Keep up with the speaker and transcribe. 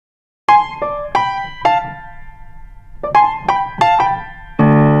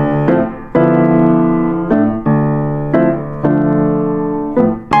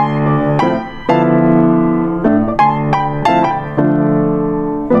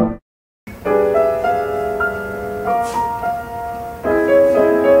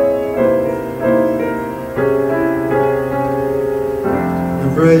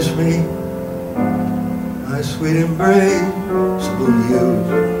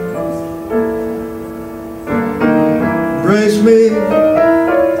me.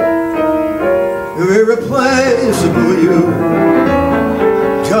 You're irreplaceable, you.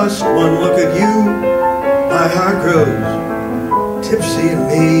 Just one look at you, my heart grows tipsy in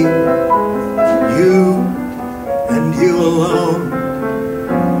me. You and you alone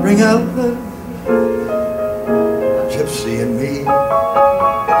bring out the gypsy in me.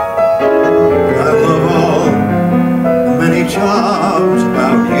 I love all the many charms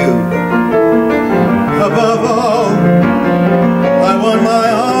about you. Above all, I want my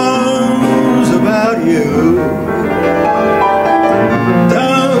arms about you.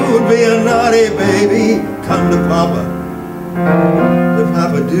 Don't be a naughty baby, come to Papa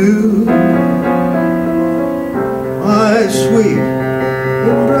do. My sweet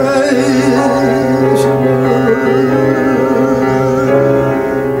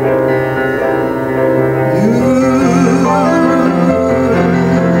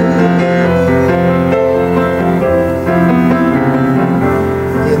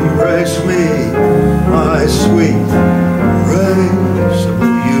embrace me, my sweet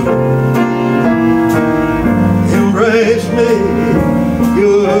embraceable you. Embrace me,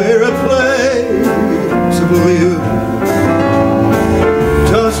 you're irreplaceable you.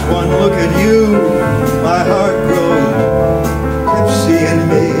 Just one look at you, my heart grows tipsy in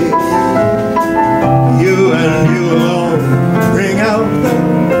me. You and you alone bring out the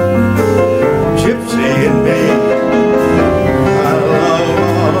gypsy in me. I love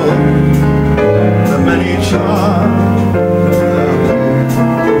all the many charms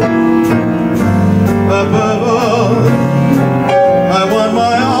above all. I want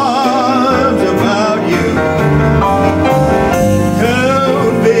my arms about you.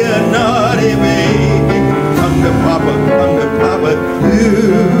 Don't be a naughty baby, come to Papa do.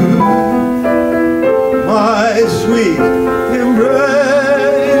 My sweet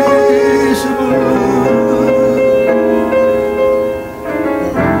embraceable.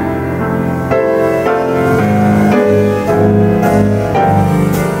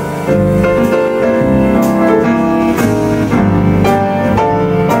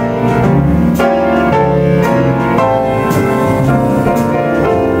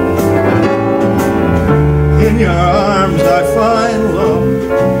 In your arms I find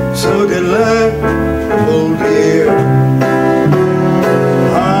love so delectable, dear.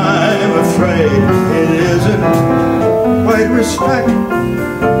 I'm afraid it isn't quite respectable,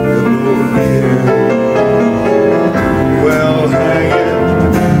 dear. Well, hang it,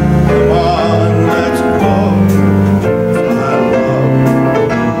 come on, let's go, my love.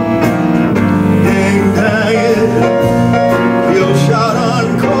 Ding dang it, you'll shout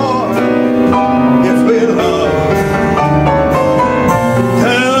encore if we love.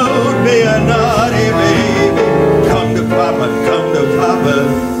 Don't be a naughty baby, come to Papa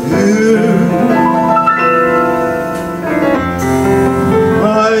do.